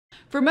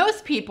For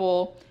most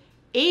people,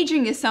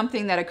 aging is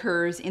something that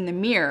occurs in the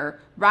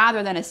mirror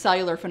rather than a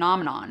cellular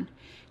phenomenon.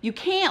 You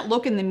can't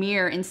look in the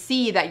mirror and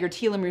see that your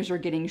telomeres are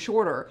getting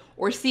shorter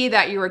or see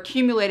that you're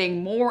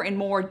accumulating more and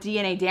more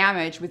DNA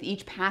damage with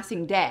each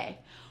passing day.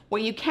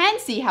 What you can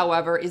see,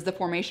 however, is the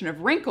formation of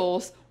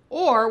wrinkles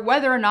or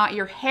whether or not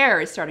your hair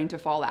is starting to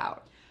fall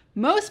out.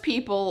 Most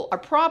people are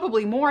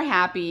probably more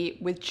happy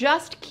with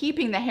just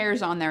keeping the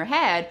hairs on their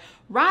head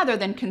rather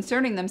than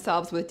concerning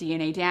themselves with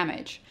DNA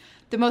damage.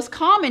 The most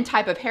common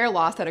type of hair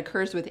loss that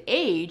occurs with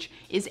age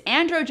is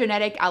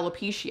androgenetic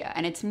alopecia,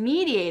 and it's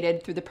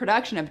mediated through the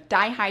production of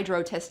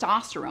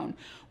dihydrotestosterone,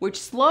 which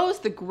slows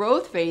the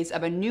growth phase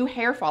of a new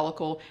hair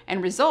follicle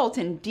and results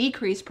in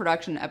decreased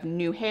production of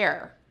new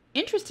hair.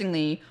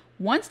 Interestingly,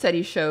 one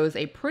study shows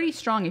a pretty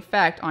strong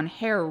effect on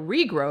hair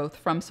regrowth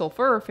from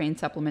sulforaphane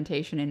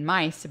supplementation in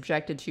mice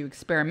subjected to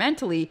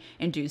experimentally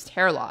induced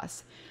hair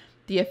loss.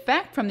 The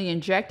effect from the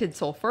injected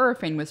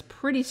sulforaphane was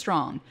pretty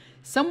strong,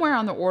 somewhere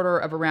on the order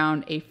of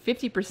around a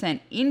 50%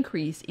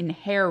 increase in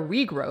hair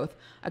regrowth,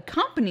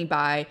 accompanied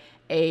by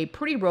a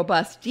pretty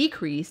robust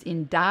decrease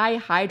in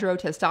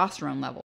dihydrotestosterone levels.